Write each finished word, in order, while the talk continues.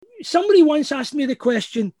somebody once asked me the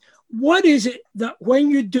question, what is it that when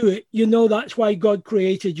you do it, you know that's why God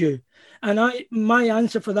created you? And my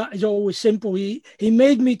answer for that is always simple. He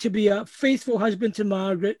made me to be a faithful husband to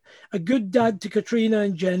Margaret, a good dad to Katrina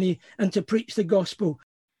and Jenny, and to preach the gospel.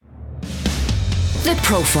 The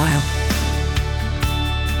Profile.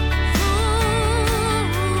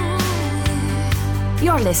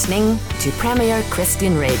 You're listening to Premier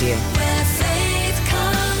Christian Radio. Where faith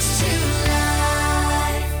comes to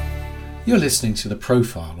life. You're listening to The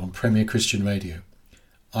Profile on Premier Christian Radio.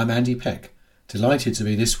 I'm Andy Peck. Delighted to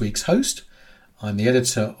be this week's host. I'm the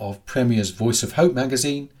editor of Premier's Voice of Hope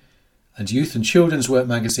magazine and Youth and Children's Work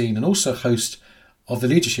magazine, and also host of the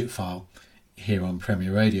Leadership File here on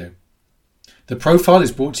Premier Radio. The Profile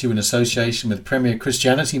is brought to you in association with Premier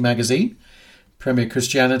Christianity magazine. Premier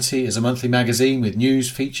Christianity is a monthly magazine with news,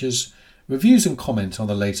 features, reviews and comment on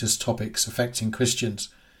the latest topics affecting Christians.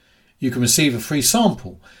 You can receive a free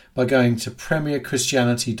sample by going to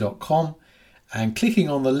premierchristianity.com and clicking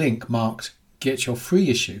on the link marked Get Your Free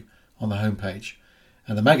Issue on the homepage.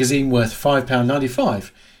 And the magazine, worth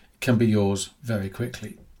 £5.95, can be yours very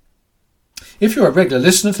quickly. If you're a regular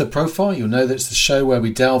listener to The Profile, you'll know that it's the show where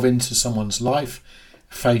we delve into someone's life,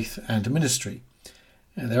 faith and ministry.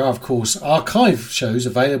 And there are, of course, archive shows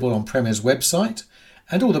available on Premier's website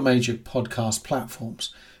and all the major podcast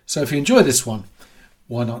platforms. So if you enjoy this one,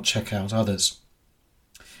 why not check out others?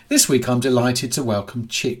 This week I'm delighted to welcome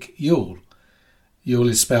Chick Yuill. Yuill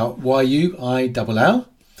is spelled Y-U-I-L-L,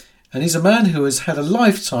 and he's a man who has had a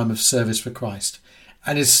lifetime of service for Christ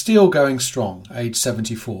and is still going strong, aged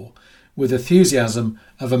 74, with enthusiasm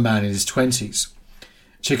of a man in his 20s.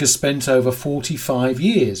 Chick has spent over 45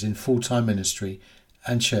 years in full-time ministry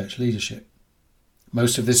and church leadership.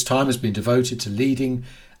 Most of this time has been devoted to leading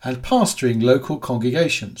and pastoring local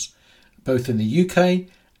congregations, both in the UK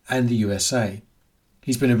and the USA.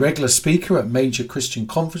 He's been a regular speaker at major Christian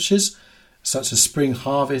conferences such as Spring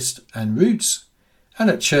Harvest and Roots, and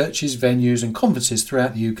at churches, venues and conferences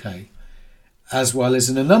throughout the UK, as well as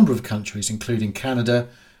in a number of countries including Canada,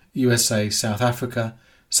 USA, South Africa,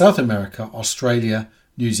 South America, Australia,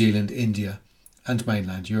 New Zealand, India and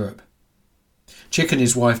mainland Europe. Chick and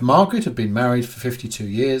his wife Margaret have been married for 52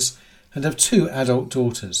 years and have two adult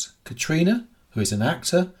daughters, Katrina, who is an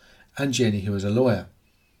actor, and Jenny, who is a lawyer.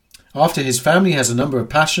 After his family has a number of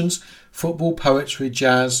passions: football, poetry,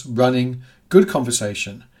 jazz, running, good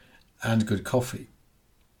conversation and good coffee.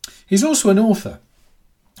 He's also an author.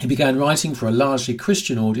 He began writing for a largely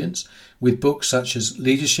Christian audience with books such as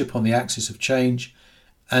Leadership on the Axis of Change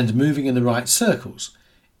and Moving in the Right Circles,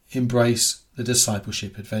 Embrace the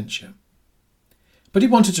Discipleship Adventure. But he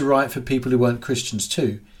wanted to write for people who weren't Christians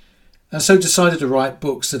too, and so decided to write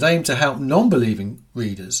books that aim to help non-believing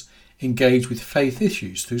readers engage with faith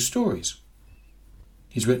issues through stories.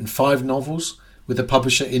 He's written 5 novels with the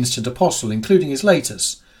publisher Instant Apostle, including his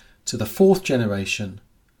latest, To the Fourth Generation,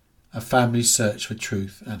 A Family's Search for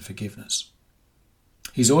Truth and Forgiveness.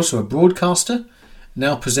 He's also a broadcaster,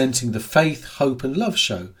 now presenting the Faith, Hope and Love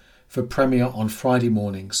show for Premier on Friday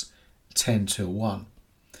mornings, 10 till 1.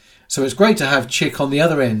 So it's great to have Chick on the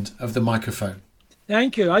other end of the microphone.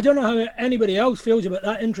 Thank you. I don't know how anybody else feels about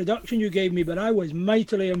that introduction you gave me, but I was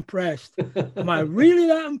mightily impressed. Am I really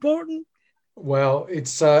that important? Well,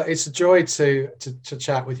 it's a joy to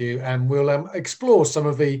chat with you, and we'll explore some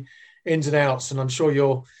of the ins and outs. And I'm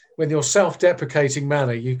sure with your self-deprecating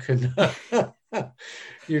manner, you can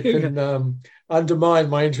undermine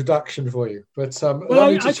my introduction for you. But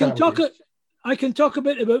well, I can talk a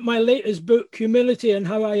bit about my latest book, Humility, and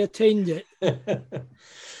how I attained it.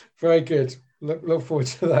 Very good. Look forward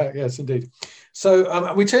to that. Yes, indeed.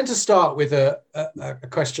 So we tend to start with a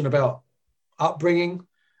question about upbringing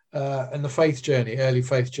and the faith journey, early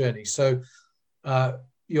faith journey. So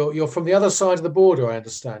you're from the other side of the border, I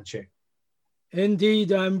understand, Chick.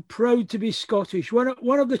 Indeed, I'm proud to be Scottish.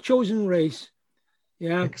 One of the chosen race.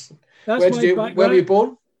 Yeah. Excellent. Where were you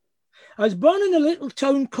born? I was born in a little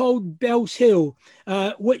town called Bellshill,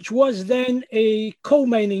 which was then a coal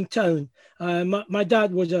mining town. My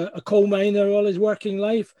dad was a coal miner all his working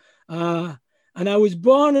life. And I was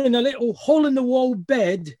born in a little hole-in-the-wall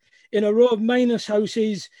bed in a row of miners'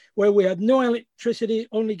 houses where we had no electricity,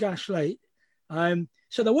 only gaslight.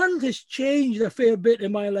 So the world has changed a fair bit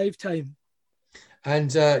in my lifetime.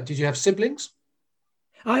 And did you have siblings?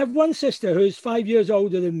 I have one sister who is 5 years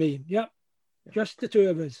older than me. Yep, just the two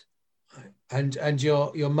of us. And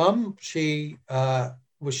your mum,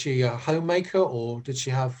 was she a homemaker, or did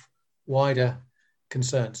she have wider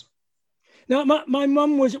concerns? No, my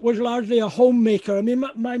mum was largely a homemaker. I mean,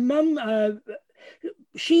 my mum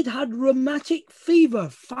she'd had rheumatic fever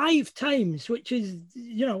 5 times, which is,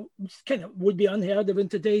 kind of would be unheard of in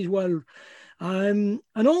today's world. And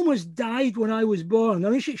almost died when I was born.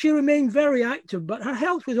 I mean, she remained very active, but her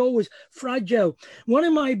health was always fragile. One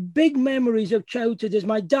of my big memories of childhood is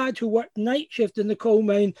my dad, who worked night shift in the coal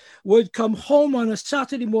mine, would come home on a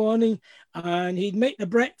Saturday morning and he'd make the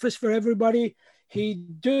breakfast for everybody.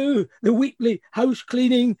 He'd do the weekly house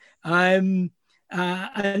cleaning, and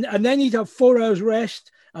then he'd have 4 hours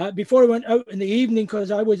rest. Before I went out in the evening, because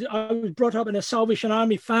I was brought up in a Salvation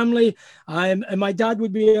Army family, and my dad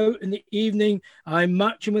would be out in the evening. I'm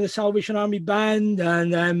marching with the Salvation Army band,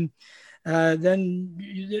 and then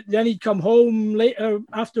he'd come home later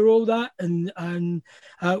after all that, and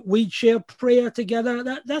we'd share prayer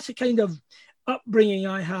together. That's the kind of upbringing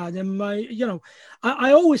I had. And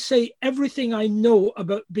I always say everything I know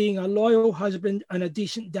about being a loyal husband and a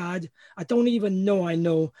decent dad, I don't even know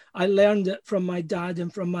I learned it from my dad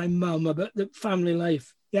and from my mum about the family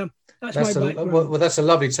life. Yeah, that's my background. Well, that's a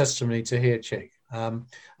lovely testimony to hear, Chick. And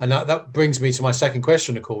that brings me to my second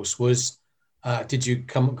question, of course, was did you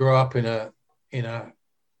grow up in a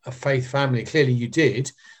faith family? Clearly you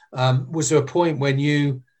did. Was there a point when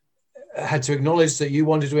you had to acknowledge that you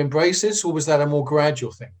wanted to embrace this, or was that a more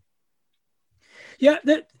gradual thing? Yeah,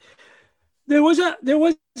 there was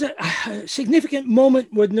a significant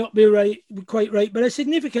moment, would not be quite right, but a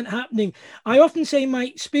significant happening. I often say my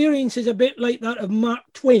experience is a bit like that of Mark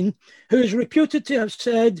Twain, who is reputed to have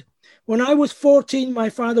said, "When I was 14, my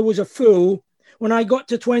father was a fool. When I got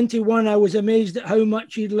to 21, I was amazed at how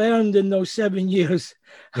much he'd learned in those 7 years."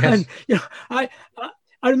 Yes. And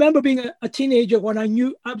I remember being a teenager when I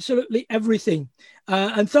knew absolutely everything,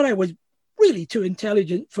 and thought I was really too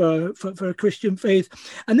intelligent for a Christian faith.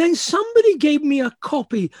 And then somebody gave me a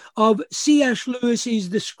copy of C.S.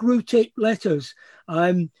 Lewis's The Screwtape Letters.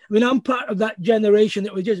 I'm part of that generation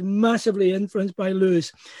that was just massively influenced by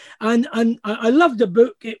Lewis. And I loved the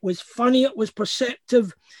book. It was funny. It was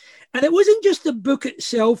perceptive. And it wasn't just the book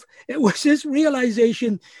itself. It was this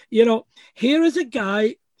realization, here is a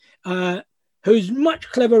guy who's much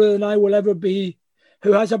cleverer than I will ever be,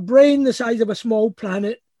 who has a brain the size of a small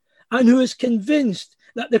planet, and who is convinced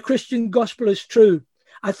that the Christian gospel is true.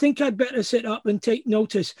 I think I'd better sit up and take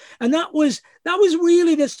notice. And that was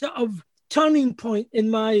really the sort of turning point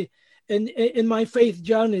in my faith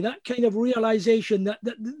journey, that kind of realization that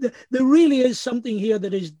there really is something here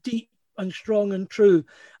that is deep and strong and true.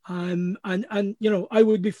 And I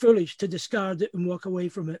would be foolish to discard it and walk away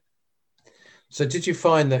from it. So did you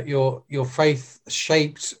find that your faith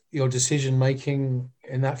shaped your decision making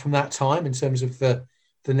from that time in terms of the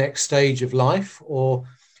next stage of life, or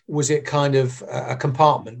was it kind of a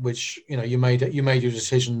compartment which you made your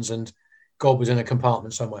decisions and God was in a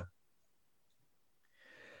compartment somewhere?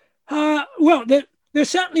 Well, there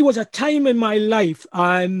certainly was a time in my life,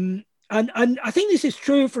 and I think this is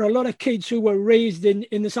true for a lot of kids who were raised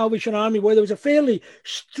in the Salvation Army, where there was a fairly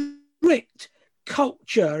strict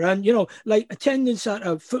culture, and like attendance at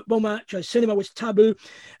a football match or cinema was taboo.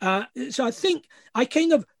 So I think I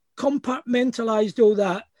kind of compartmentalized all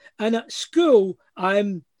that, and at school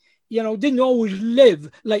didn't always live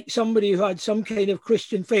like somebody who had some kind of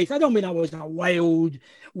Christian faith. I don't mean I was a wild,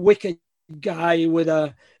 wicked guy with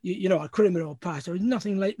a criminal past or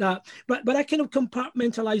nothing like that, but I kind of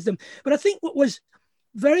compartmentalized them. But I think what was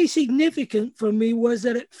very significant for me was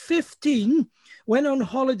that at 15, went on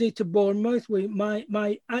holiday to Bournemouth.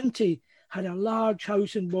 My auntie had a large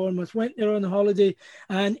house in Bournemouth, went there on holiday,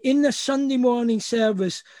 and in the Sunday morning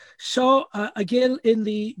service saw a girl in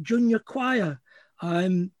the junior choir,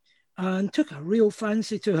 and took a real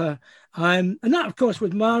fancy to her. And that, of course,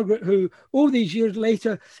 was Margaret, who all these years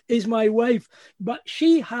later is my wife, but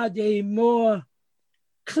she had a more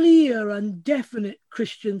clear and definite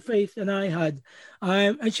Christian faith than I had.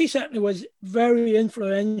 And she certainly was very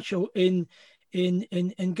influential in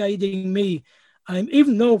guiding me.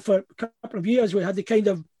 Even though for a couple of years we had the kind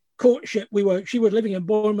of courtship, she was living in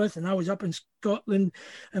Bournemouth and I was up in Scotland,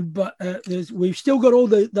 but we've still got all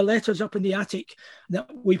the letters up in the attic that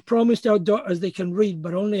we've promised our daughters they can read,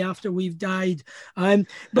 but only after we've died.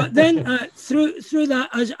 But then through that,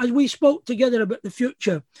 as we spoke together about the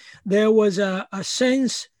future, there was a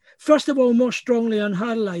sense, first of all, more strongly on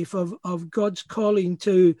her life of God's calling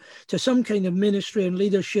to some kind of ministry and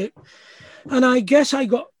leadership. And I guess I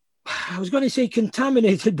was going to say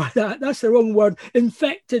contaminated by that. That's the wrong word.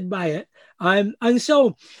 Infected by it. And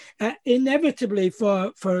so inevitably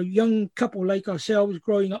for a young couple like ourselves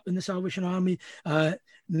growing up in the Salvation Army,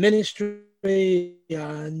 ministry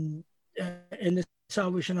and in the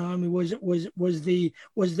Salvation Army was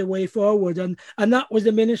the way forward. And that was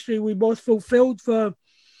the ministry we both fulfilled for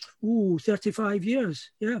 35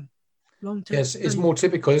 years. Yeah, long time. Yes, it's more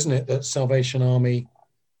typical, isn't it, that Salvation Army,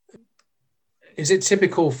 is it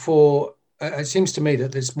typical for, it seems to me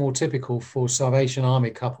that it's more typical for Salvation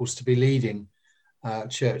Army couples to be leading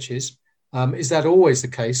churches. Is that always the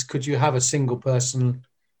case? Could you have a single person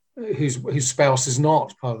whose spouse is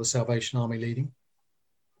not part of the Salvation Army leading?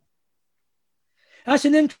 That's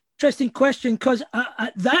an interesting question, because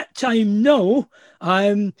at that time, no.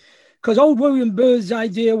 Because old William Booth's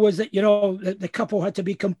idea was that, the couple had to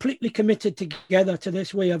be completely committed together to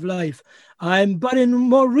this way of life. But in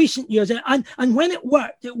more recent years, and when it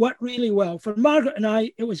worked really well. For Margaret and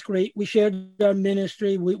I, it was great. We shared our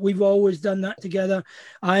ministry. We've always done that together.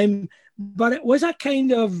 But it was a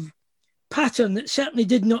kind of pattern that certainly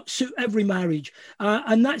did not suit every marriage.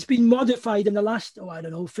 And that's been modified in the last,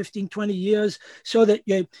 15, 20 years, so that,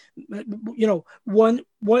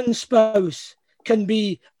 one spouse can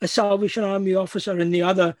be a Salvation Army officer and the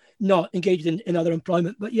other not, engaged in other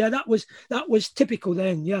employment. But yeah, that was typical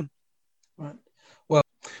then. Yeah. Right. Well,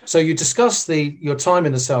 so you discussed your time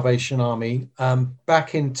in the Salvation Army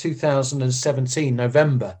back in 2017,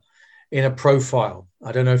 November, in a profile.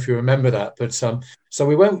 I don't know if you remember that, but so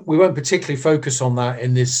we won't particularly focus on that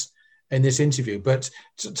in this interview. But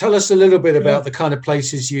tell us a little bit about the kind of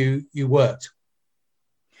places you worked.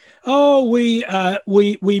 Oh, we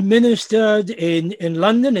ministered in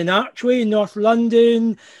London, in Archway, in North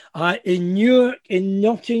London, in Newark, in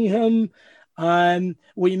Nottingham.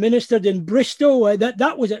 We ministered in Bristol.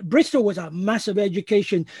 That was it. Bristol was a massive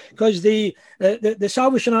education, because the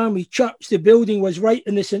Salvation Army Church, the building was right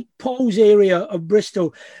in the St. Paul's area of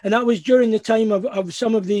Bristol, and that was during the time of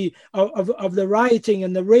some of the rioting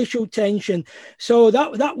and the racial tension. So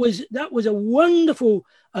that was a wonderful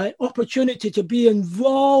opportunity to be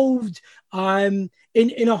involved in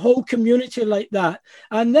a whole community like that.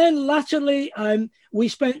 And then latterly, we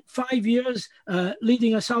spent 5 years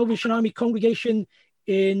leading a Salvation Army congregation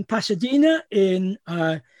in Pasadena, in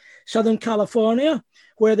Southern California,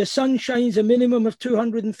 where the sun shines a minimum of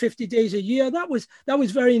 250 days a year. That was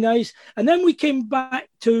very nice. And then we came back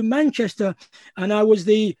to Manchester, and I was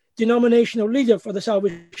the denominational leader for the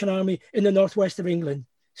Salvation Army in the northwest of England.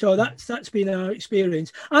 So that's been our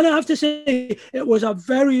experience, and I have to say it was a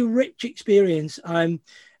very rich experience. And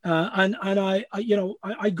I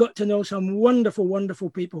got to know some wonderful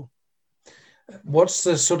people. What's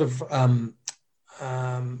the sort of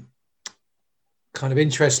kind of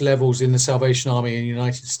interest levels in the Salvation Army in the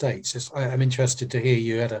United States? I'm interested to hear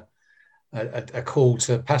you had a call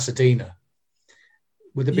to Pasadena.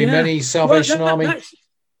 Would there be many Salvation Army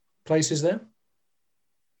places there?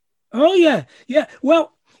 Oh yeah.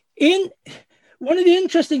 Well, one of the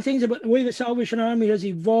interesting things about the way the Salvation Army has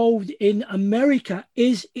evolved in America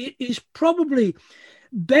is it is probably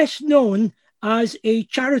best known as a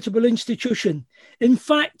charitable institution. In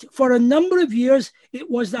fact, for a number of years, it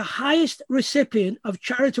was the highest recipient of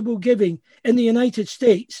charitable giving in the United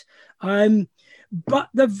States. But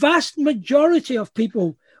the vast majority of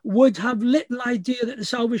people would have little idea that the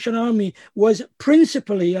Salvation Army was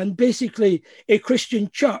principally and basically a Christian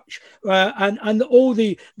church, and all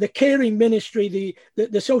the caring ministry,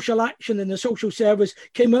 the social action and the social service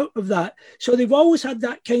came out of that. So they've always had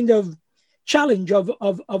that kind of challenge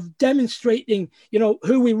of demonstrating,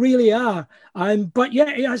 who we really are. But yeah,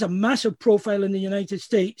 it has a massive profile in the United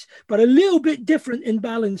States, but a little bit different in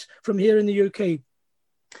balance from here in the UK.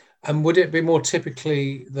 And would it be more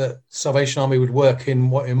typically that Salvation Army would work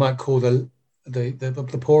in what you might call the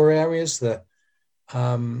poorer areas, the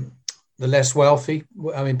less wealthy?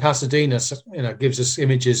 I mean, Pasadena, gives us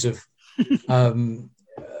images of,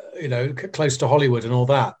 close to Hollywood and all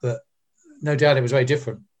that, but no doubt it was very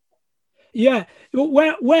different. Yeah,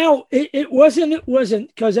 well, it wasn't,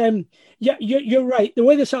 because you're right. The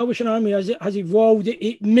way the Salvation Army has evolved,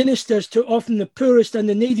 it ministers to often the poorest and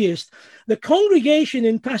the neediest. The congregation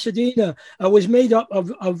in Pasadena was made up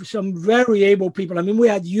of some very able people. I mean, we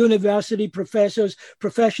had university professors,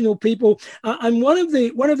 professional people, and one of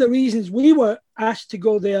the reasons we were asked to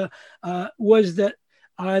go there was that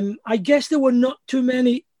I guess there were not too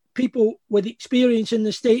many people with experience in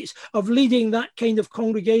the States of leading that kind of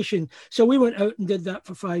congregation. So we went out and did that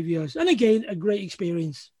for 5 years. And again, a great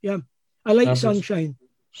experience. Yeah. I like sunshine.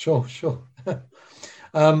 Sure.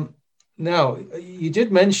 Now, you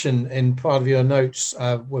did mention in part of your notes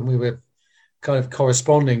when we were kind of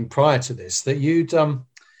corresponding prior to this that you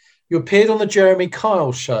appeared on the Jeremy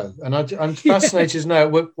Kyle show. And I'm fascinated to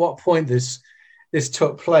know at what point this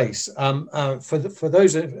took place. For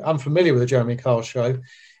those unfamiliar with the Jeremy Kyle show,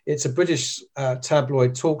 it's a British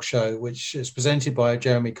tabloid talk show which is presented by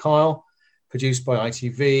Jeremy Kyle, produced by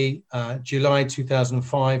ITV, July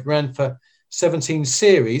 2005, ran for 17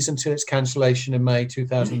 series until its cancellation in May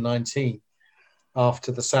 2019,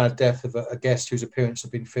 after the sad death of a guest whose appearance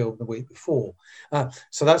had been filmed the week before.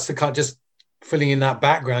 So that's the kind, just filling in that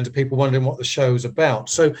background to people wondering what the show is about.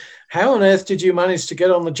 So how on earth did you manage to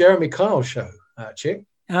get on the Jeremy Kyle show, Chick?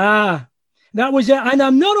 That was it. And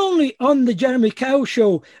I'm not only on the Jeremy Kyle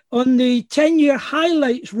show, on the 10-year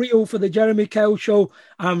highlights reel for the Jeremy Kyle show,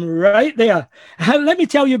 I'm right there. Let me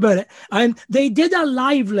tell you about it. They did a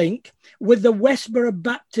live link with the Westboro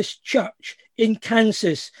Baptist Church in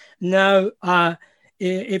Kansas. Now,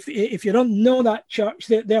 if you don't know that church,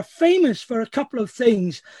 they're famous for a couple of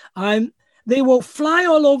things. They will fly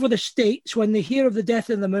all over the states when they hear of the death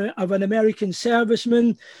of an American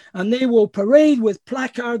serviceman, and they will parade with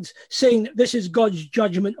placards saying that this is God's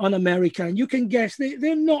judgment on America. And you can guess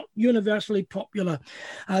they're not universally popular.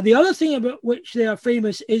 The other thing about which they are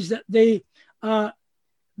famous is that they are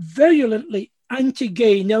virulently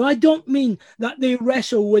anti-gay. Now, I don't mean that they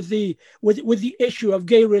wrestle with the issue of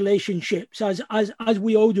gay relationships as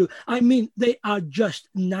we all do. I mean they are just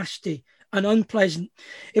nasty and unpleasant.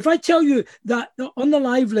 If I tell you that on the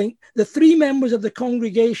live link, the 3 members of the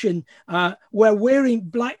congregation were wearing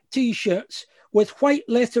black T-shirts with white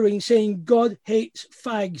lettering saying God hates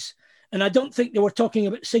fags, and I don't think they were talking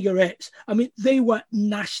about cigarettes. I mean, they were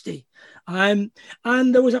nasty. And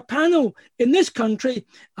there was a panel in this country.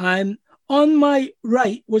 On my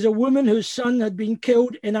right was a woman whose son had been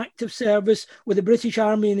killed in active service with the British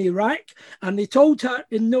Army in Iraq, and they told her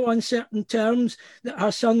in no uncertain terms that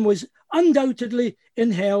her son was undoubtedly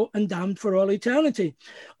in hell and damned for all eternity.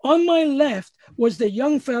 On my left was the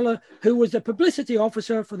young fella who was the publicity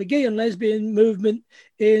officer for the gay and lesbian movement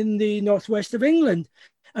in the northwest of England,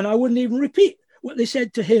 and I wouldn't even repeat what they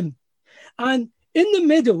said to him. And in the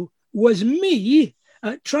middle was me,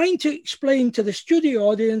 trying to explain to the studio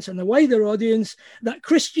audience and the wider audience that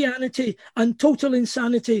Christianity and total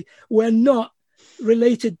insanity were not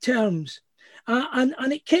related terms. And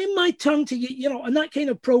it came my turn to, in that kind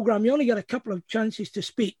of program, you only get a couple of chances to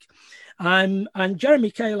speak. And Jeremy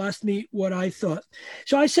Kyle asked me what I thought.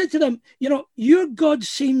 So I said to them, your God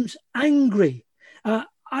seems angry.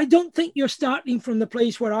 I don't think you're starting from the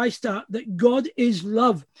place where I start, that God is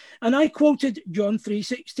love. And I quoted John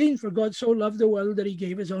 3:16, for God so loved the world that he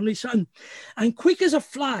gave his only son. And quick as a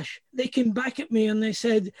flash, they came back at me and they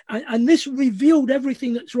said, and this revealed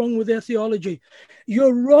everything that's wrong with their theology.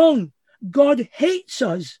 You're wrong. God hates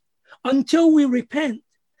us until we repent,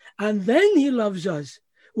 and then he loves us.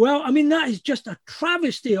 Well, I mean, that is just a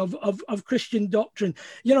travesty of Christian doctrine.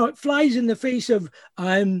 It flies in the face of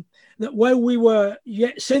that while we were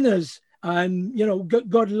yet sinners,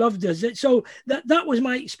 God loved us. So that was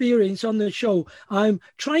my experience on the show. I'm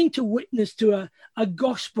trying to witness to a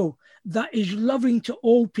gospel that is loving to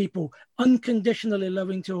all people, unconditionally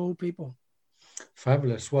loving to all people.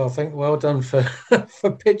 Fabulous. Well, well done for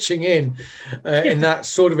pitching in that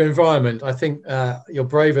sort of environment. I think you're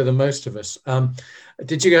braver than most of us.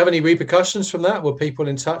 Did you have any repercussions from that? Were people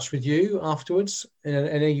in touch with you afterwards in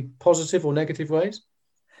any positive or negative ways?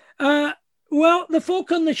 Well, the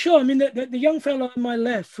folk on the show, I mean, the young fellow on my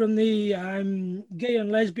left from the gay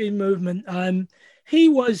and lesbian movement, he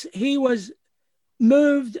was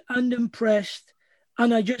moved and impressed,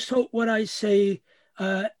 and I just hope what I say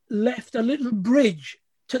left a little bridge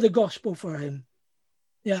to the gospel for him.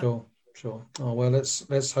 Yeah. Sure. Oh well,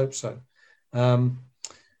 let's hope so.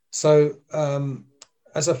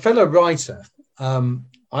 As a fellow writer,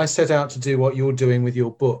 I set out to do what you're doing with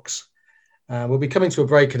your books. We'll be coming to a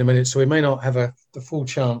break in a minute, so we may not have the full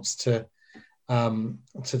chance to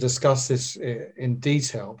discuss this in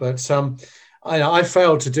detail. But I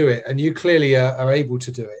failed to do it, and you clearly are able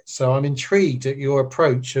to do it. So I'm intrigued at your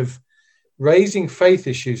approach of raising faith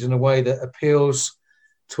issues in a way that appeals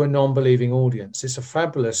to a non-believing audience. It's a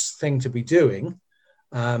fabulous thing to be doing.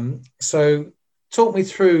 So talk me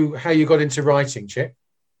through how you got into writing, Chick,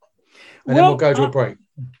 and then we'll go to a break.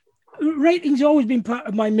 Writing's always been part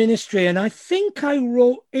of my ministry, and I think I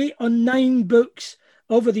wrote 8 or 9 books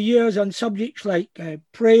over the years on subjects like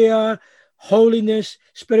prayer, holiness,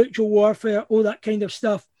 spiritual warfare, all that kind of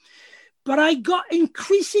stuff. But I got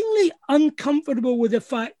increasingly uncomfortable with the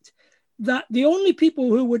fact that the only people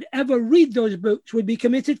who would ever read those books would be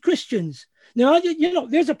committed Christians. Now,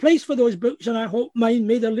 there's a place for those books, and I hope mine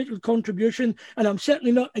made a little contribution, and I'm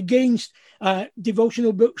certainly not against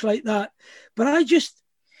devotional books like that. But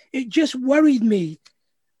it just worried me.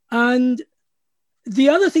 And the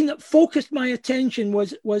other thing that focused my attention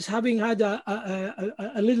was having had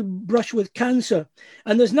a little brush with cancer.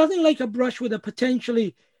 And there's nothing like a brush with a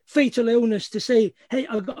potentially fatal illness to say, hey,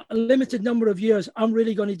 I've got a limited number of years. I'm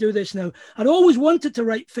really going to do this now. I'd always wanted to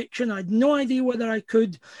write fiction. I had no idea whether I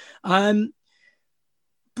could. But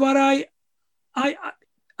I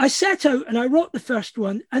set out and I wrote the first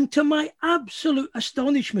one. And to my absolute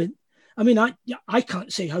astonishment, I mean, I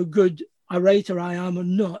can't say how good a writer I am or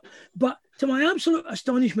not, but to my absolute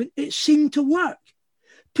astonishment, it seemed to work.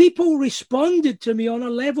 People responded to me on a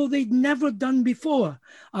level they'd never done before.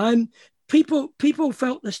 People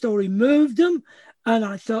felt the story moved them, and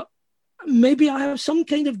I thought, maybe I have some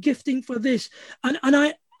kind of gifting for this. And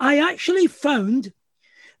I actually found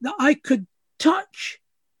that I could touch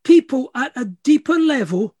people at a deeper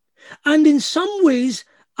level, and in some ways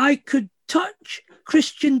I could touch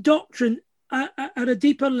Christian doctrine at a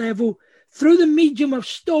deeper level through the medium of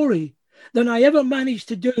story than I ever managed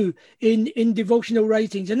to do in devotional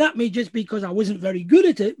writings. And that may just be because I wasn't very good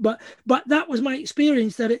at it, but that was my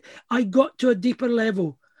experience, that I got to a deeper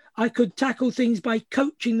level. I could tackle things by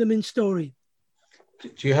couching them in story.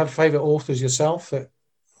 Do you have favourite authors yourself that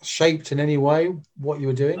shaped in any way what you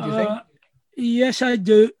were doing, do you think? Yes, I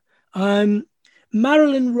do.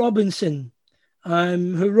 Marilyn Robinson,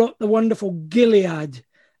 who wrote the wonderful Gilead.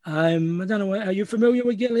 I don't know. Are you familiar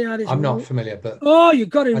with Gilead? I'm not familiar, but you've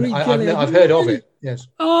got to read Gilead. I've heard of it. Yes.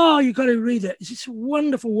 You've got to read it. It's a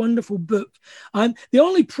wonderful, wonderful book. The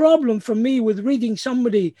only problem for me with reading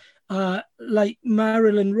somebody like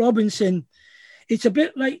Marilyn Robinson, it's a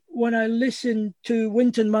bit like when I listen to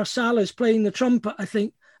Wynton Marsalis playing the trumpet. I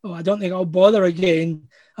think, I don't think I'll bother again.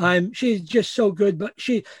 She's just so good, but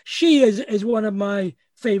she is one of my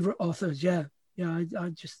favorite authors. Yeah, I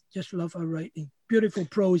just love her writing. Beautiful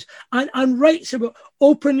prose, and writes about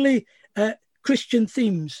openly Christian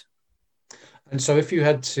themes. And so if you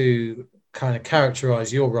had to kind of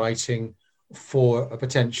characterize your writing for a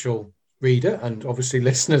potential reader, and obviously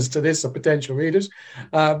listeners to this are potential readers,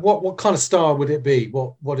 what kind of style would it be?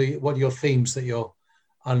 What are your themes that you're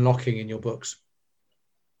unlocking in your books?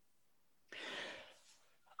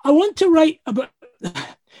 I want to write about...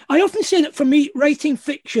 I often say that for me, writing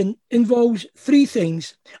fiction involves three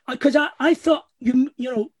things, because I thought,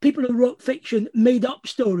 people who wrote fiction made up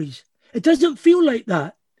stories. It doesn't feel like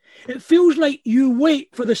that. It feels like you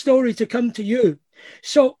wait for the story to come to you.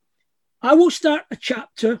 So I will start a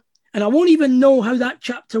chapter and I won't even know how that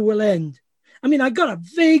chapter will end. I mean, I got a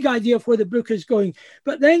vague idea of where the book is going,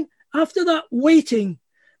 but then after that waiting,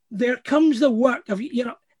 there comes the work of,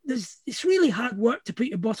 it's really hard work to put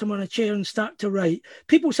your bottom on a chair and start to write.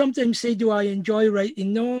 People sometimes say, do I enjoy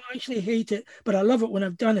writing? No, I actually hate it, but I love it when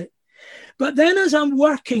I've done it. But then as I'm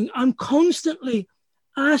working, I'm constantly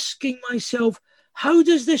asking myself, how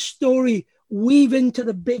does this story weave into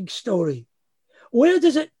the big story? Where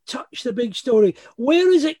does it touch the big story?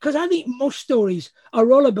 Where is it? Because I think most stories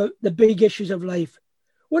are all about the big issues of life.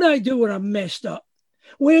 What do I do when I'm messed up?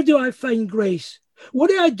 Where do I find grace? What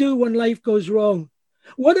do I do when life goes wrong?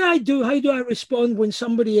 What do I do? How do I respond when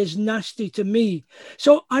somebody is nasty to me?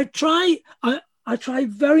 So I try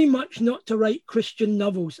very much not to write Christian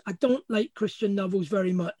novels. I don't like Christian novels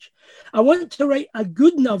very much. I want to write a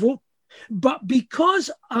good novel, but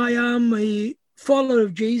because I am a follower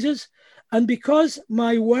of Jesus, and because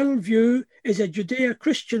my worldview is a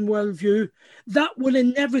Judeo-Christian worldview, that will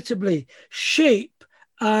inevitably shape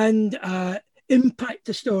and impact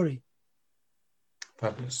the story.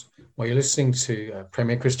 Fabulous. Well, you're listening to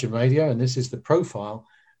Premier Christian Radio, and this is The Profile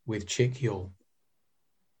with Chick Yuill.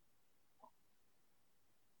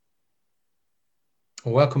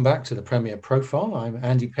 Well, welcome back to the Premier Profile. I'm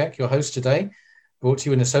Andy Peck, your host today, brought to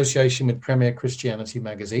you in association with Premier Christianity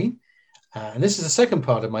magazine. And this is the second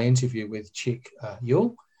part of my interview with Chick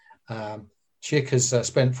Yuill. Chick has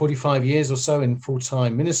spent 45 years or so in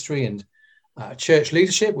full-time ministry and church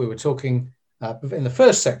leadership. We were talking in the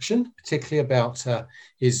first section, particularly about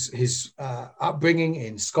his upbringing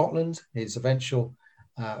in Scotland, his eventual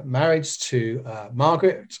marriage to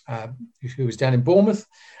Margaret, who was down in Bournemouth,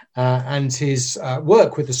 and his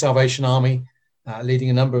work with the Salvation Army, leading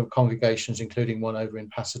a number of congregations, including one over in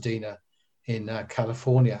Pasadena in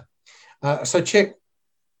California. So, Chick,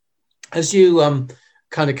 as you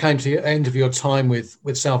kind of came to the end of your time with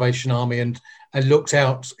Salvation Army and looked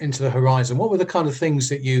out into the horizon, what were the kind of things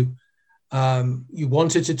that you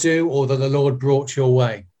wanted to do, or that the Lord brought your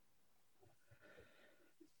way?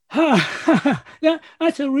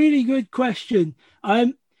 That's a really good question.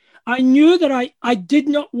 I knew that I did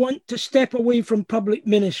not want to step away from public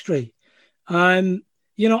ministry. I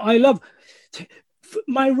love...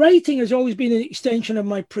 My writing has always been an extension of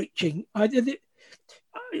my preaching.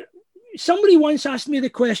 Somebody once asked me the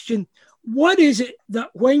question, what is it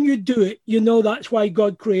that when you do it, that's why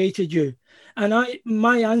God created you? And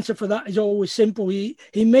my answer for that is always simple. He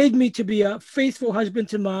made me to be a faithful husband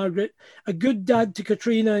to Margaret, a good dad to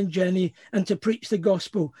Katrina and Jenny, and to preach the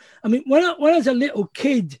gospel. I mean, when I was a little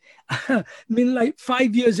kid, I mean, like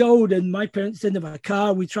 5 years old, and my parents didn't have a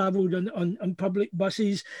car. We traveled on public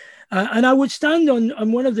buses. And I would stand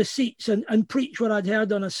on one of the seats and preach what I'd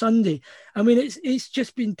heard on a Sunday. I mean, it's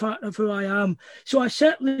just been part of who I am. So I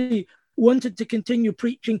certainly wanted to continue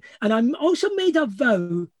preaching. And I also made a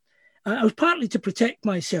vow. I was partly to protect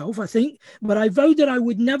myself, I think, but I vowed that I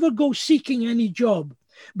would never go seeking any job,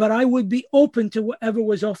 but I would be open to whatever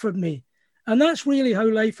was offered me. And that's really how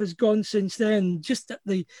life has gone since then. Just at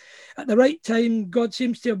the right time, God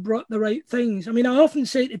seems to have brought the right things. I mean, I often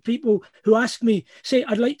say to people who ask me, say,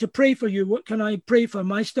 I'd like to pray for you. What can I pray for?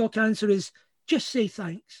 My stock answer is just say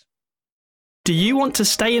thanks. Do you want to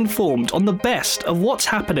stay informed on the best of what's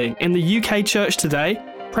happening in the UK church today?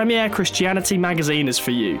 Premier Christianity magazine is for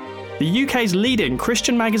you. The UK's leading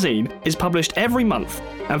Christian magazine is published every month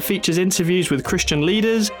and features interviews with Christian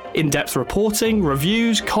leaders, in-depth reporting,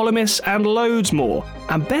 reviews, columnists, and loads more.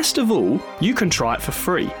 And best of all, you can try it for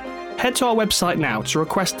free. Head to our website now to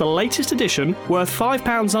request the latest edition worth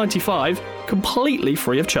 £5.95, completely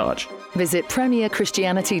free of charge. Visit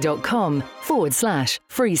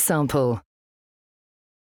premierchristianity.com/free sample.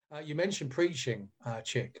 You mentioned preaching,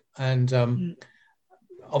 Chick, and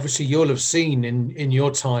obviously you'll have seen in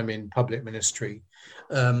your time in public ministry,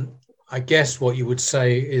 I guess what you would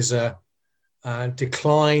say is a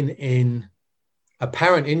decline in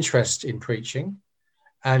apparent interest in preaching,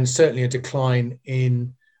 and certainly a decline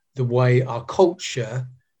in the way our culture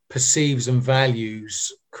perceives and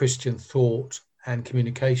values Christian thought and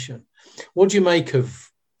communication. What do you make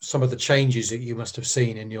of some of the changes that you must have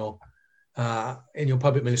seen in your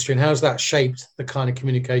public ministry, and how's that shaped the kind of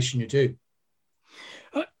communication you do?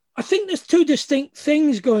 I think there's two distinct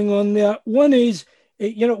things going on there. One is,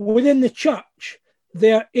 within the church,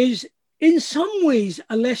 there is in some ways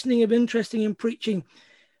a lessening of interest in preaching,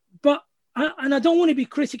 but I don't want to be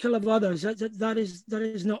critical of others. That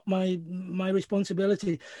is not my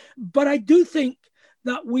responsibility. But I do think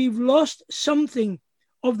that we've lost something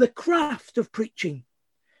of the craft of preaching.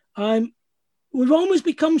 We've almost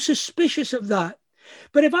become suspicious of that.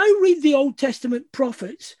 But if I read the Old Testament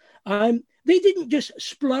prophets, they didn't just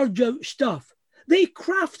splurge out stuff. They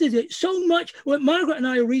crafted it so much. What Margaret and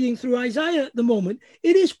I are reading through Isaiah at the moment,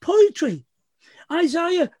 it is poetry.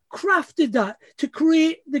 Isaiah crafted that to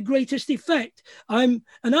create the greatest effect. And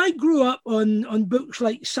I grew up on books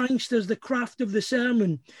like Sangster's The Craft of the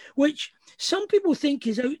Sermon, which some people think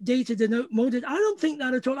is outdated and outmoded. I don't think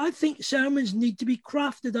that at all. I think sermons need to be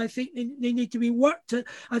crafted. I think they need to be worked at.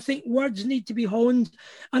 I think words need to be honed.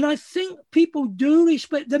 And I think people do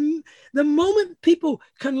respect them. The moment people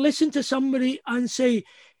can listen to somebody and say,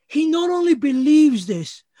 he not only believes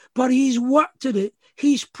this, but he's worked at it,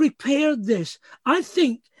 he's prepared this, I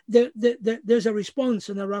think that there's a response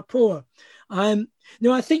and a rapport.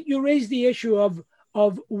 Now, I think you raised the issue of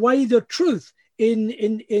wider truth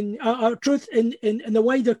in our truth in the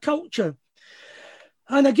wider culture.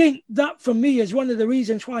 And again, that for me is one of the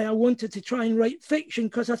reasons why I wanted to try and write fiction,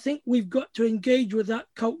 because I think we've got to engage with that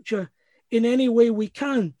culture in any way we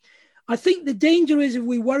can. I think the danger is if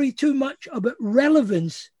we worry too much about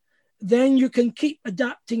relevance, then you can keep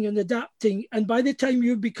adapting and adapting. And by the time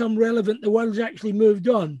you become relevant, the world's actually moved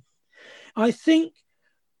on. I think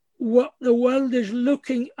what the world is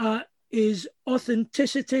looking at is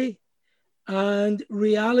authenticity and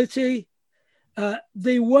reality.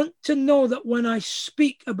 They want to know that when I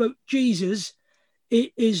speak about Jesus,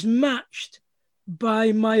 it is matched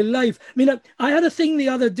by my life. I mean, I had a thing the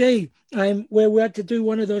other day where we had to do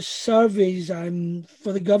one of those surveys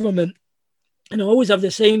for the government. And I always have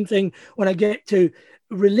the same thing when I get to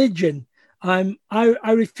religion. I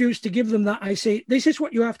refuse to give them that. I say, this is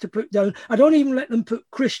what you have to put down. I don't even let them put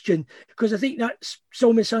Christian, because I think that's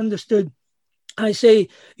so misunderstood. I say,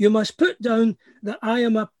 you must put down that I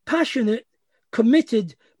am a passionate,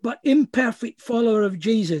 committed, but imperfect follower of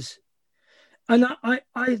Jesus. And I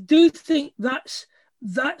do think that's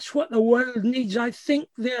what the world needs. I think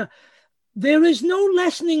there is no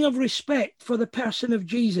lessening of respect for the person of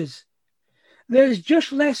Jesus. There's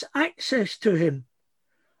just less access to him.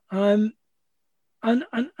 And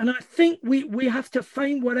I think we have to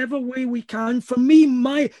find whatever way we can. For me,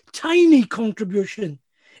 my tiny contribution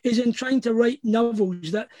is in trying to write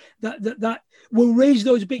novels that will raise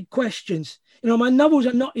those big questions. You know, my novels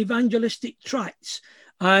are not evangelistic tracts.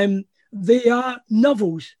 They are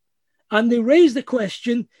novels, and they raise the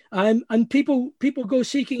question, and people go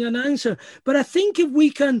seeking an answer. But I think if we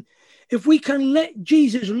can let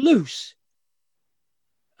Jesus loose,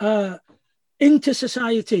 into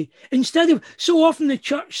society. Instead of, so often the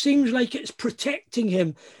church seems like it's protecting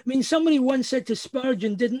him. I mean, somebody once said to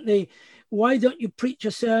Spurgeon, didn't they, why don't you preach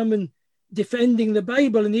a sermon defending the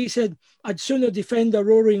Bible? And he said, I'd sooner defend a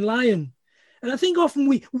roaring lion. And I think often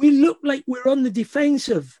we look like we're on the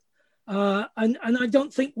defensive. And I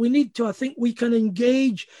don't think we need to. I think we can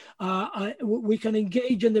engage. We can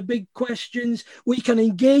engage in the big questions. We can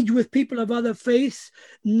engage with people of other faiths,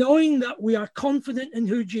 knowing that we are confident in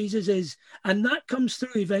who Jesus is, and that comes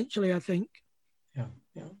through eventually, I think. Yeah.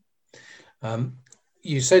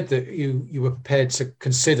 You said that you were prepared to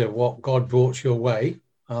consider what God brought your way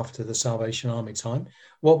after the Salvation Army time.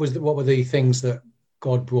 What were the things that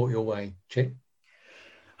God brought your way, Chick?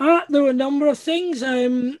 There were a number of things.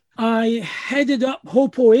 I headed up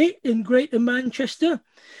Hope 08 in Greater Manchester.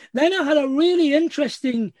 Then I had a really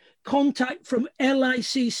interesting contact from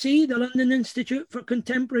LICC, the London Institute for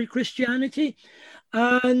Contemporary Christianity.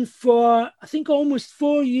 And for, I think, almost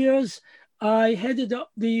 4 years, I headed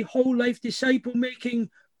up the Whole Life Disciple Making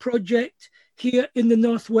project here in the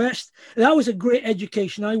Northwest. That was a great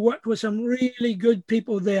education. I worked with some really good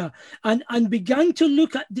people there and began to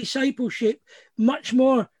look at discipleship much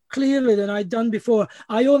more clearly than I'd done before.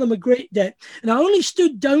 I owe them a great debt. And I only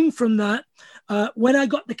stood down from that when I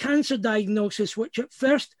got the cancer diagnosis, which at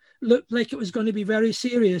first looked like it was going to be very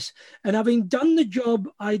serious. And having done the job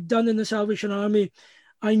I'd done in the Salvation Army,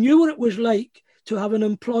 I knew what it was like to have an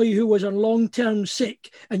employee who was on long-term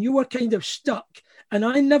sick and you were kind of stuck. And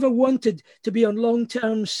I never wanted to be on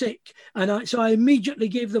long-term sick. And so I immediately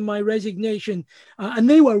gave them my resignation. And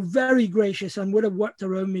they were very gracious and would have worked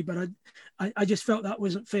around me, but I just felt that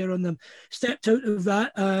wasn't fair on them. Stepped out of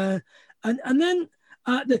that. And then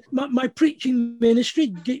my preaching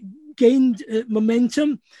ministry gained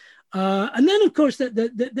momentum. And then, of course,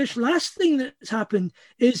 this last thing that's happened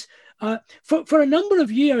is for a number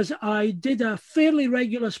of years, I did a fairly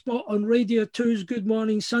regular spot on Radio 2's Good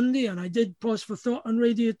Morning Sunday, and I did Pause for Thought on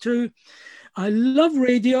Radio 2. I love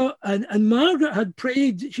radio, and Margaret had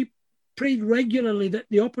prayed. She prayed regularly that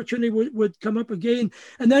the opportunity would come up again.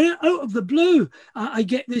 And then out of the blue, I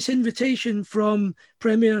get this invitation from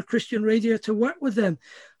Premier Christian Radio to work with them.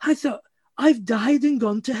 I thought, I've died and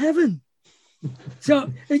gone to heaven.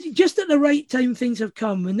 So just at the right time, things have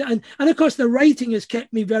come. And of course, the writing has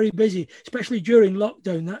kept me very busy, especially during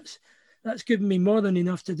lockdown. That's given me more than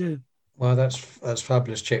enough to do. Well, that's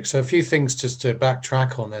fabulous, Chick. So a few things just to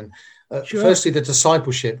backtrack on then. Sure. Firstly, the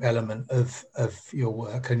discipleship element of your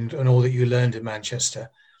work and all that you learned in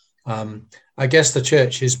Manchester. I guess the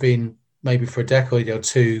church has been, maybe for a decade or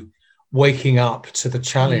two, waking up to the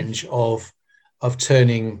challenge of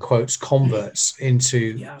turning, quotes, converts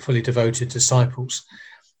into fully devoted disciples.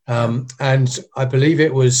 And I believe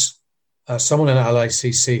it was someone in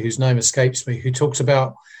LICC, whose name escapes me, who talked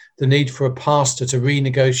about the need for a pastor to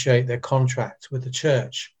renegotiate their contract with the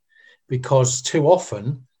church, because too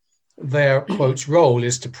often their, quotes, role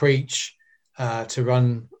is to preach, to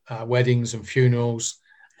run weddings and funerals,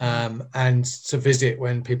 and to visit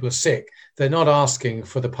when people are sick. They're not asking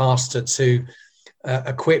for the pastor to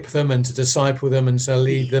equip them and to disciple them and to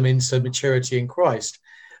lead them into maturity in Christ.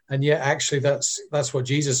 And yet actually that's what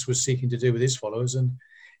Jesus was seeking to do with his followers, and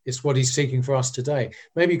it's what he's seeking for us today.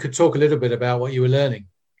 Maybe you could talk a little bit about what you were learning.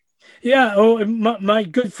 Yeah, my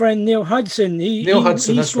good friend Neil Hudson, he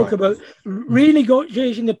spoke about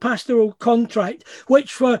renegotiating the pastoral contract,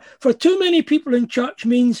 which for too many people in church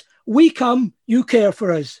means we come, you care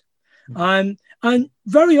for us. And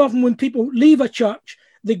very often when people leave a church,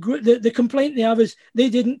 the complaint they have is they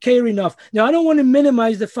didn't care enough. Now, I don't want to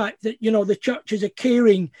minimize the fact that, the church is a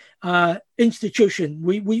caring institution.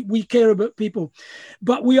 We care about people,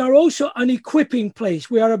 but we are also an equipping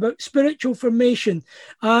place. We are about spiritual formation.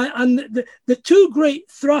 And the two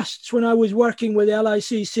great thrusts when I was working with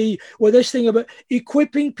LICC were this thing about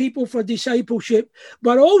equipping people for discipleship,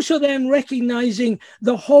 but also then recognizing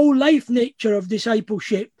the whole life nature of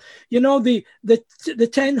discipleship. The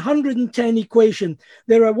 110 equation.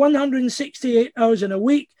 There are 168 hours in a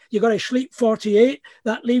week. You got to sleep 48.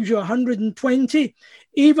 That leaves you 120.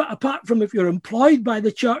 Even apart from if you're employed by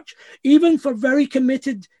the church, even for very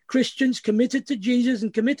committed Christians, committed to Jesus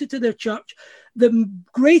and committed to their church, the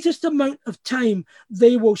greatest amount of time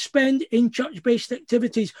they will spend in church-based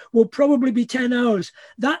activities will probably be 10 hours.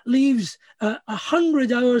 That leaves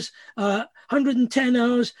 100 hours, 110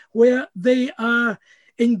 hours where they are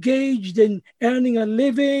engaged in earning a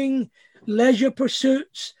living, leisure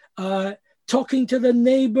pursuits, talking to the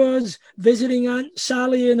neighbors, visiting Aunt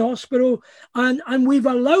Sally in hospital. And we've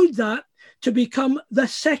allowed that to become the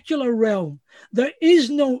secular realm. There is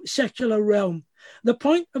no secular realm. The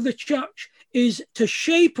point of the church is to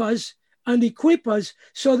shape us and equip us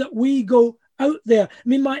so that we go out there. I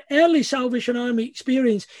mean, my early Salvation Army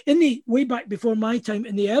experience way back before my time,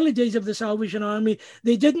 in the early days of the Salvation Army,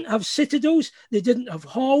 they didn't have citadels, they didn't have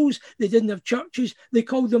halls, they didn't have churches. They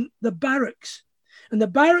called them the barracks. And the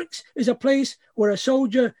barracks is a place where a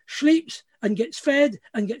soldier sleeps and gets fed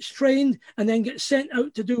and gets trained and then gets sent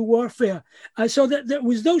out to do warfare. So that there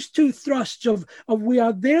was those two thrusts of we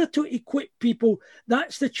are there to equip people.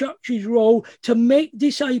 That's the church's role, to make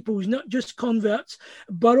disciples, not just converts,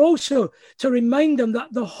 but also to remind them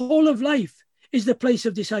that the whole of life is the place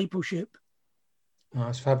of discipleship. Oh,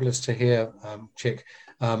 it's fabulous to hear, Chick.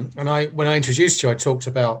 And when I introduced you, I talked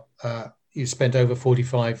about you spent over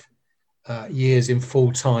 45 years in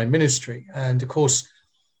full-time ministry. And of course,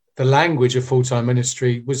 the language of full-time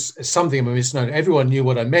ministry was something of a misnomer. Everyone knew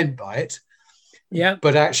what I meant by it. Yeah.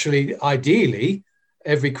 But actually, ideally,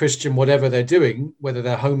 every Christian, whatever they're doing, whether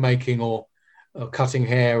they're homemaking or cutting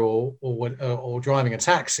hair or driving a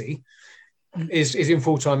taxi, is in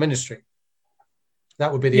full-time ministry.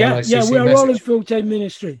 That would be the LICC Yeah, we are message. all in full-time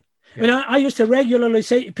ministry. Yeah. And I used to regularly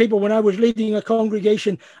say to people when I was leading a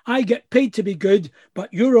congregation, I get paid to be good,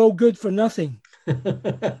 but you're all good for nothing. I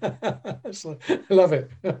love it.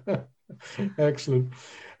 Excellent.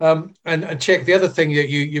 And Chick, the other thing that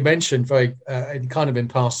you mentioned very kind of in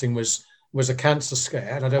passing was a cancer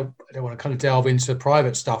scare. And I don't want to kind of delve into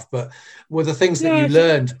private stuff, but were the things that you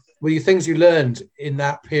learned, in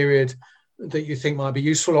that period that you think might be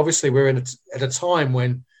useful? Obviously, we're at a time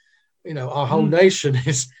when, our whole nation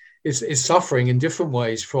is suffering in different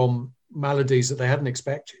ways from maladies that they hadn't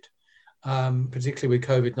expected, particularly with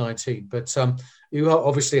COVID-19. But you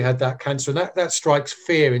obviously had that cancer, and that strikes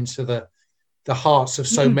fear into the hearts of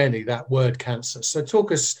so many, that word cancer. So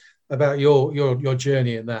talk us about your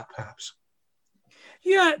journey in that, perhaps.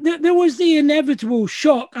 Yeah, there was the inevitable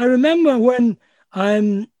shock. I remember when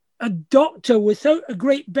a doctor without a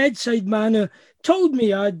great bedside manner told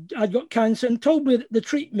me I'd got cancer and told me that the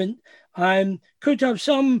treatment could have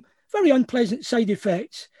some very unpleasant side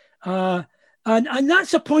effects. And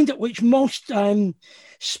that's a point at which most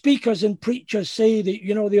speakers and preachers say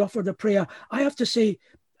that, they offer the prayer. I have to say,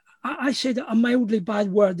 I said a mildly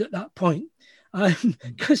bad word at that point,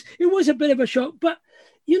 because it was a bit of a shock. But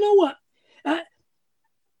you know what?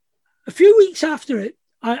 A few weeks after it,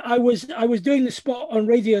 I was doing the spot on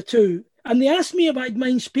Radio 2, and they asked me if I'd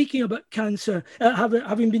mind speaking about cancer,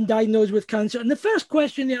 having been diagnosed with cancer. And the first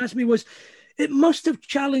question they asked me was, it must have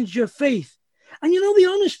challenged your faith. And the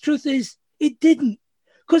honest truth is, it didn't,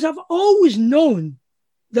 because I've always known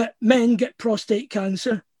that men get prostate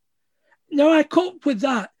cancer. Now, I coped with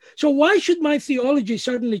that. So why should my theology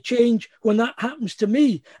suddenly change when that happens to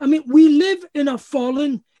me? I mean, we live in a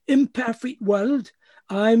fallen, imperfect world.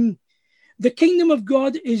 The kingdom of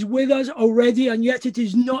God is with us already, and yet it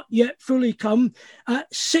is not yet fully come.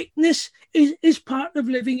 Sickness is part of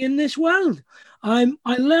living in this world. I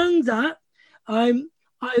learned that. I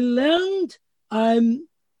learned how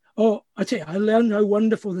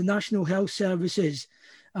wonderful the National Health Service is.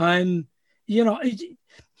 A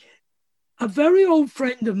very old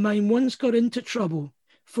friend of mine once got into trouble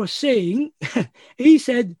for saying, he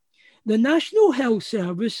said, the National Health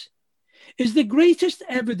Service is the greatest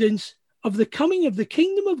evidence of the coming of the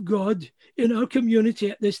kingdom of God in our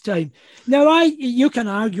community at this time. Now, you can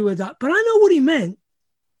argue with that, but I know what he meant.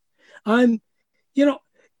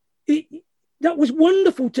 That was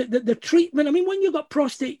wonderful, the treatment. I mean, when you've got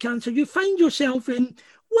prostate cancer, you find yourself in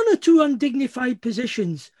one or two undignified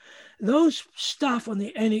positions. Those staff on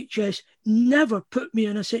the NHS never put me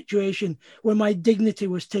in a situation where my dignity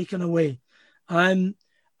was taken away. And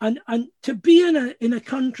to be in a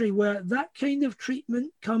country where that kind of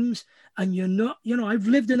treatment comes, and you're not, I've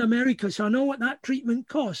lived in America, so I know what that treatment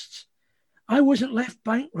costs. I wasn't left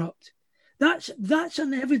bankrupt. That's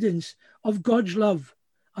an evidence of God's love.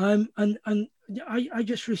 And I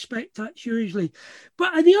just respect that hugely.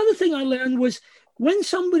 But the other thing I learned was, when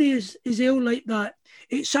somebody is ill like that,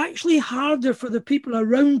 it's actually harder for the people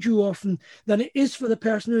around you often than it is for the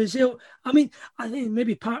person who is ill. I mean, I think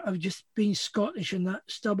maybe part of just being Scottish and that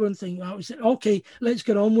stubborn thing, I was like, okay, let's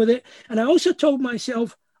get on with it. And I also told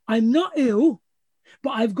myself, I'm not ill,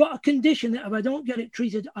 but I've got a condition that if I don't get it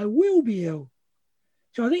treated, I will be ill.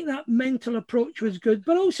 So I think that mental approach was good.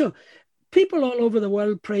 But also, people all over the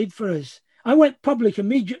world prayed for us. I went public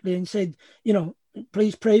immediately and said,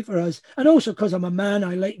 please pray for us. And also because I'm a man,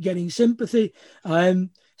 I like getting sympathy.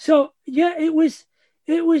 So yeah, it was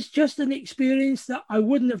just an experience that I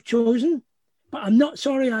wouldn't have chosen, but I'm not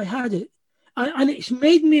sorry I had it. And it's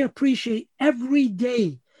made me appreciate every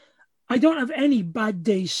day. I don't have any bad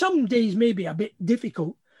days. Some days may be a bit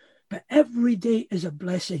difficult, but every day is a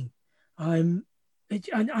blessing. And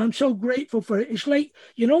I'm so grateful for it. It's like,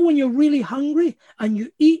 when you're really hungry and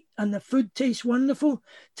you eat and the food tastes wonderful,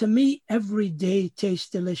 to me, every day tastes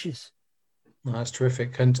delicious. Oh, that's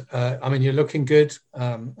terrific. And you're looking good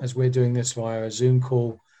as we're doing this via a Zoom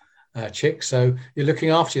call, Chick. So you're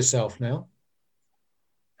looking after yourself now.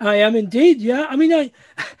 I am indeed, yeah. I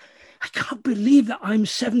can't believe that I'm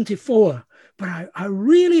 74, but I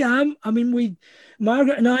really am.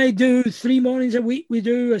 Margaret and I do 3 mornings a week. We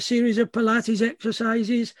do a series of Pilates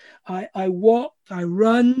exercises. I walk, I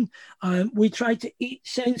run. We try to eat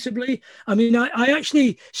sensibly. I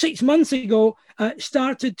actually 6 months ago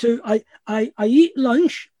started to. I eat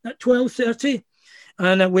lunch at 12:30.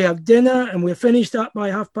 And we have dinner, and we're finished up by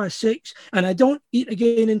 6:30. And I don't eat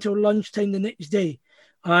again until lunchtime the next day.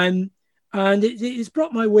 And it's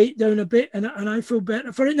brought my weight down a bit, and I feel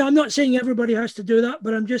better for it. Now, I'm not saying everybody has to do that,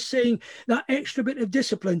 but I'm just saying that extra bit of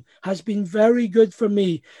discipline has been very good for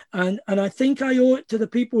me. And I think I owe it to the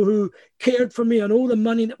people who cared for me and all the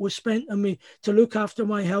money that was spent on me to look after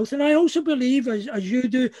my health. And I also believe, as you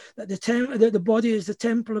do, that that the body is the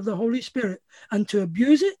temple of the Holy Spirit, and to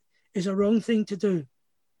abuse it is a wrong thing to do.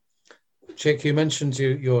 Chick, you mentioned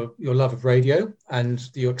your love of radio and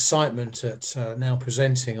your excitement at now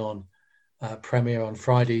presenting on Premier on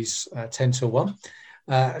Fridays, 10 till 1.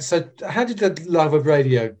 So how did the love of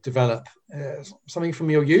radio develop? Something from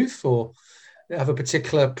your youth, or have a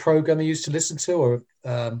particular program you used to listen to, or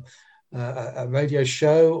a radio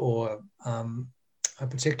show, or a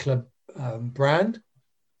particular brand?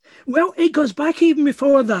 Well, it goes back even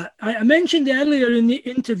before that. I mentioned earlier in the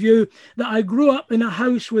interview that I grew up in a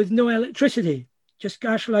house with no electricity, just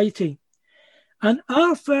gas lighting. And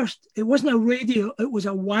our first, it wasn't a radio, it was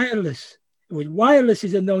a wireless. It was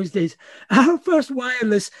wirelesses in those days. Our first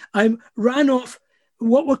wireless ran off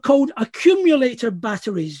what were called accumulator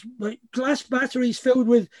batteries, like glass batteries filled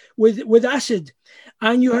with acid.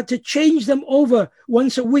 And you had to change them over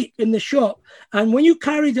once a week in the shop. And when you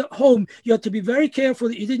carried it home, you had to be very careful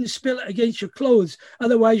that you didn't spill it against your clothes.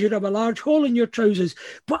 Otherwise, you'd have a large hole in your trousers.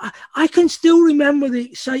 But I can still remember the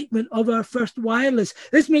excitement of our first wireless.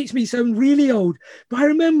 This makes me sound really old. But I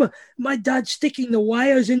remember my dad sticking the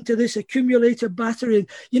wires into this accumulator battery. And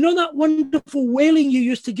you know that wonderful wailing you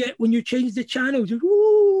used to get when you changed the channels?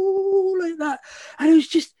 Ooh, like that. And it was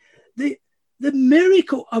just the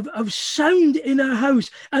miracle of sound in our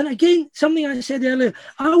house. And again, something I said earlier,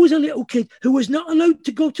 I was a little kid who was not allowed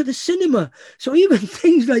to go to the cinema. So even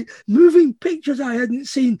things like moving pictures I hadn't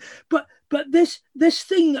seen. But this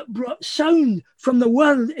thing that brought sound from the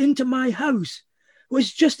world into my house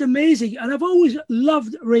was just amazing. And I've always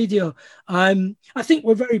loved radio. I think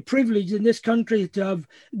we're very privileged in this country to have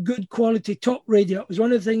good quality talk radio. It was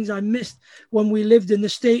one of the things I missed when we lived in the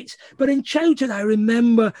States. But in childhood, I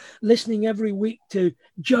remember listening every week to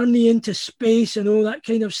Journey into Space and all that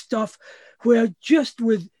kind of stuff, where just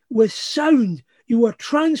with sound, you were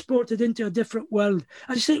transported into a different world.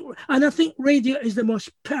 I think radio is the most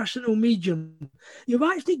personal medium. You've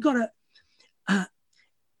actually got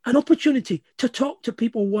an opportunity to talk to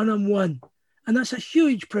people one-on-one. And that's a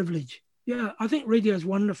huge privilege. Yeah, I think radio is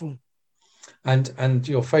wonderful. And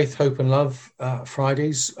your Faith, Hope and Love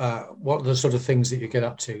Fridays, what are the sort of things that you get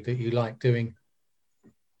up to that you like doing?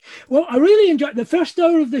 Well, I really enjoy the first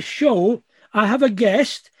hour of the show. I have a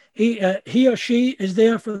guest. He or she is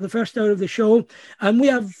there for the first hour of the show. And we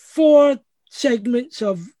have 4 segments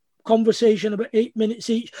of conversation, about 8 minutes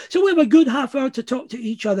each. So we have a good half hour to talk to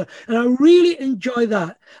each other. And I really enjoy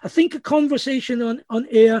that. I think a conversation on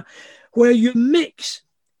air where you mix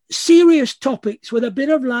serious topics with a bit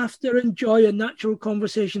of laughter and joy and natural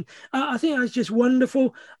conversation. I think that's just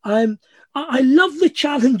wonderful. I love the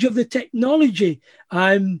challenge of the technology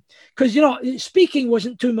because, speaking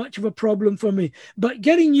wasn't too much of a problem for me, but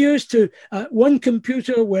getting used to one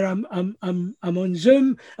computer where I'm on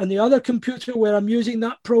Zoom and the other computer where I'm using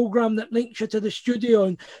that program that links you to the studio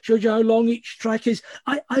and shows you how long each track is.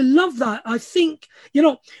 I love that. I think,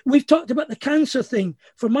 we've talked about the cancer thing.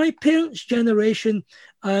 For my parents' generation,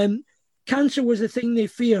 cancer was the thing they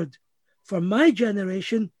feared. For my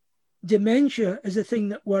generation, dementia is the thing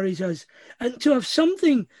that worries us. And to have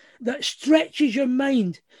something that stretches your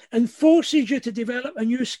mind and forces you to develop a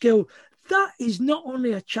new skill, that is not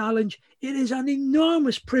only a challenge, it is an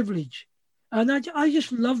enormous privilege. And I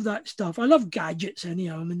just love that stuff. I love gadgets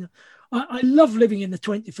anyhow. I love living in the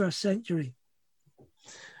 21st century.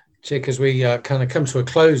 Chick, as we kind of come to a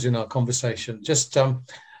close in our conversation, just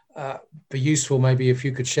be useful maybe if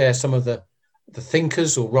you could share some of the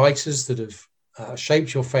thinkers or writers that have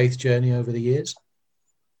shaped your faith journey over the years?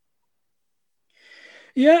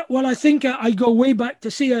 Yeah, well, I think I go way back to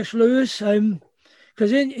C.S. Lewis because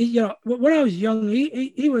because when I was young,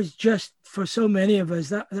 he was just, for so many of us,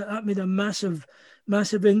 that made a massive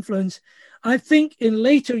influence. I think in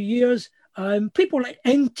later years, people like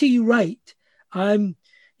N.T. Wright,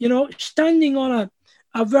 standing on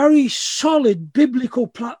a very solid biblical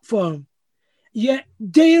platform, yet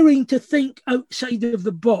daring to think outside of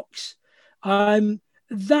the box.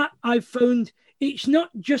 That I found, it's not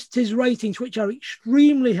just his writings, which are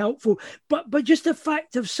extremely helpful, but just the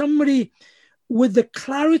fact of somebody with the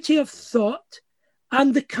clarity of thought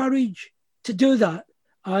and the courage to do that.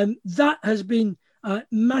 That has been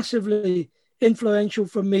massively influential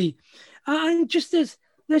for me. And just there's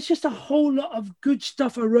just a whole lot of good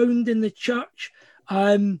stuff around in the church.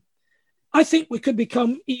 I think we could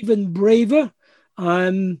become even braver.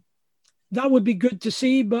 That would be good to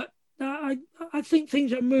see, but I think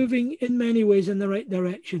things are moving in many ways in the right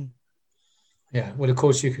direction. Yeah, well, of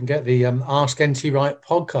course, you can get the Ask NT Wright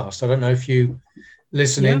podcast. I don't know if you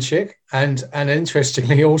listen in, Chick. And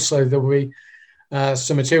interestingly, also, there will be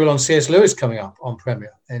some material on C.S. Lewis coming up on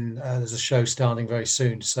Premier. And there's a show starting very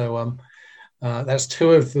soon. So that's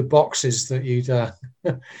two of the boxes that you've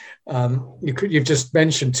just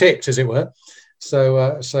mentioned ticked, as it were.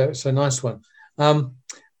 So nice one.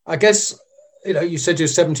 I guess, you said you're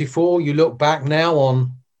 74. You look back now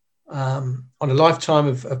on a lifetime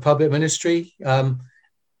of public ministry.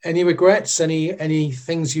 Any regrets? Any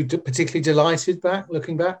things you particularly delighted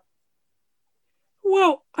looking back?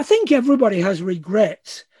 Well, I think everybody has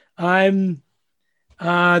regrets. There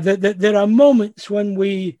are moments when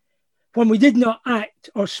we did not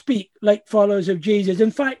act or speak like followers of Jesus.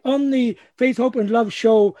 In fact, on the Faith, Hope and Love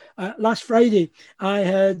show last Friday, I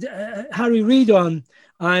had Harry Reid on.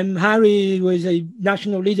 Harry was a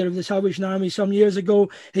national leader of the Salvation Army some years ago.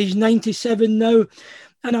 He's 97 now.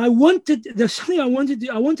 And there's something I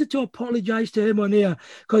wanted to apologize to him on air,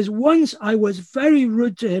 because once I was very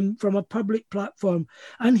rude to him from a public platform,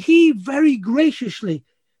 and he very graciously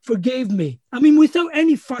forgave me. I mean, without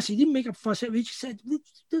any fuss. He didn't make a fuss. He just said, it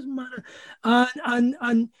doesn't matter.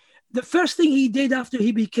 And the first thing he did after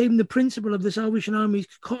he became the principal of the Salvation Army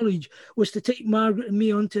College was to take Margaret and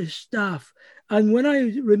me onto his staff. And when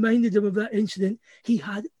I reminded him of that incident, he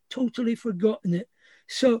had totally forgotten it.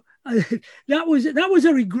 So that was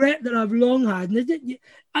a regret that I've long had. And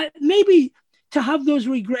maybe to have those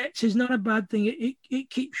regrets is not a bad thing. It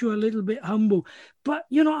keeps you a little bit humble. But,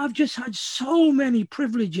 I've just had so many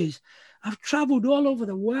privileges. I've traveled all over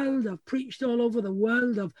the world. I've preached all over the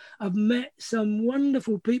world. I've met some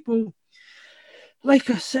wonderful people. Like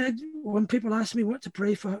I said, when people ask me what to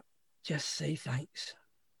pray for, just say thanks.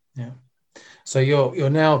 Yeah. So you're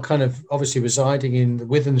now kind of obviously residing in the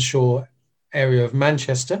Wythenshawe area of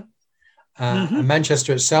Manchester. And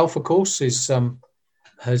Manchester itself, of course,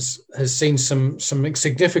 has seen some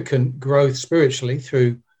significant growth spiritually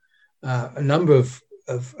through a number of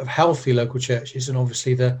healthy local churches, and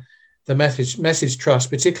obviously the Message Trust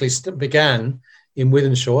particularly began in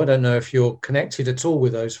Wythenshawe. I don't know if you're connected at all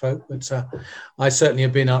with those folk, but I certainly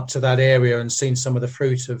have been up to that area and seen some of the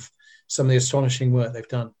fruit of some of the astonishing work they've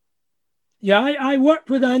done. Yeah, I worked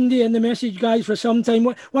with Andy and the Message guys for some time.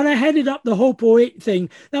 When I headed up the Hope 08 thing,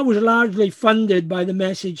 that was largely funded by the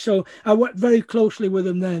Message. So I worked very closely with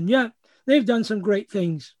them then. Yeah, they've done some great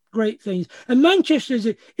things. And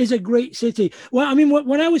Manchester is a great city. Well, I mean,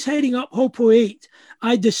 when I was heading up Hope 08,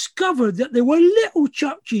 I discovered that there were little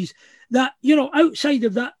churches that, outside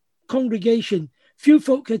of that congregation, few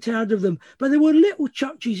folk had heard of them, but there were little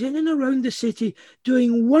churches in and around the city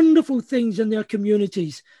doing wonderful things in their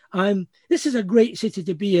communities. This is a great city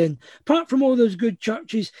to be in. Apart from all those good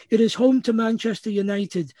churches, it is home to Manchester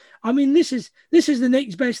United. I mean, this is the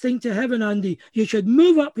next best thing to heaven, Andy. You should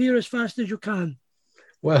move up here as fast as you can.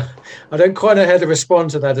 Well, I don't quite know how to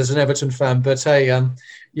respond to that as an Everton fan, but hey,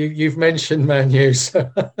 you've mentioned Man U,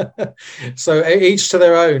 so each to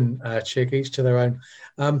their own, Chick. Each to their own.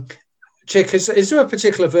 Chick, is there a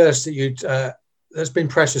particular verse that that's been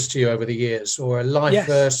precious to you over the years, or a life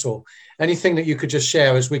verse, or anything that you could just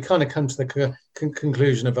share as we kind of come to the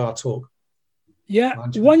conclusion of our talk? Yeah,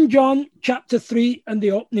 1 John chapter 3 and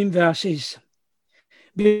the opening verses.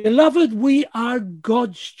 Beloved, we are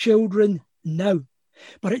God's children now,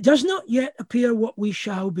 but it does not yet appear what we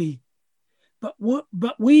shall be. But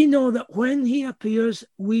we know that when he appears,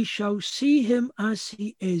 we shall see him as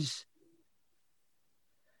he is.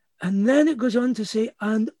 And then it goes on to say,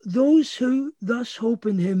 and those who thus hope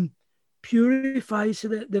in him purify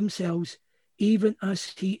themselves, even as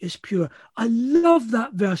he is pure. I love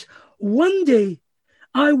that verse. One day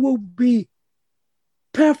I will be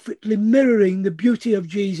perfectly mirroring the beauty of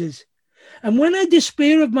Jesus. And when I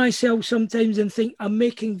despair of myself sometimes and think I'm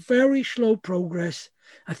making very slow progress,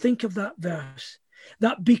 I think of that verse.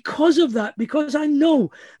 That because of that, because I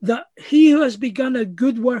know that he who has begun a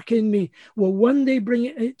good work in me will one day bring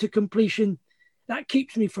it to completion, that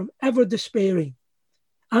keeps me from ever despairing.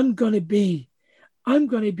 I'm going to be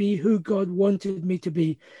who God wanted me to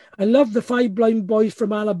be. I love the 5 blind boys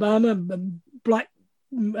from Alabama, black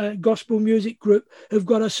gospel music group, who've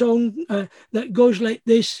got a song that goes like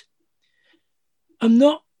this. I'm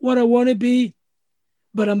not what I want to be,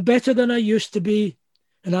 but I'm better than I used to be,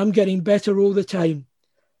 and I'm getting better all the time.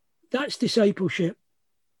 That's discipleship.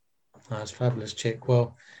 That's fabulous, Chick.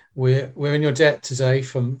 Well, we're in your debt today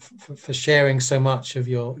for sharing so much of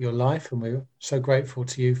your life, and we're so grateful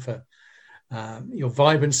to you for your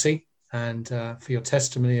vibrancy and for your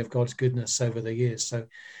testimony of God's goodness over the years. So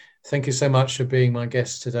thank you so much for being my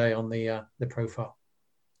guest today on the profile.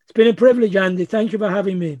 It's been a privilege, Andy. Thank you for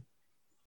having me.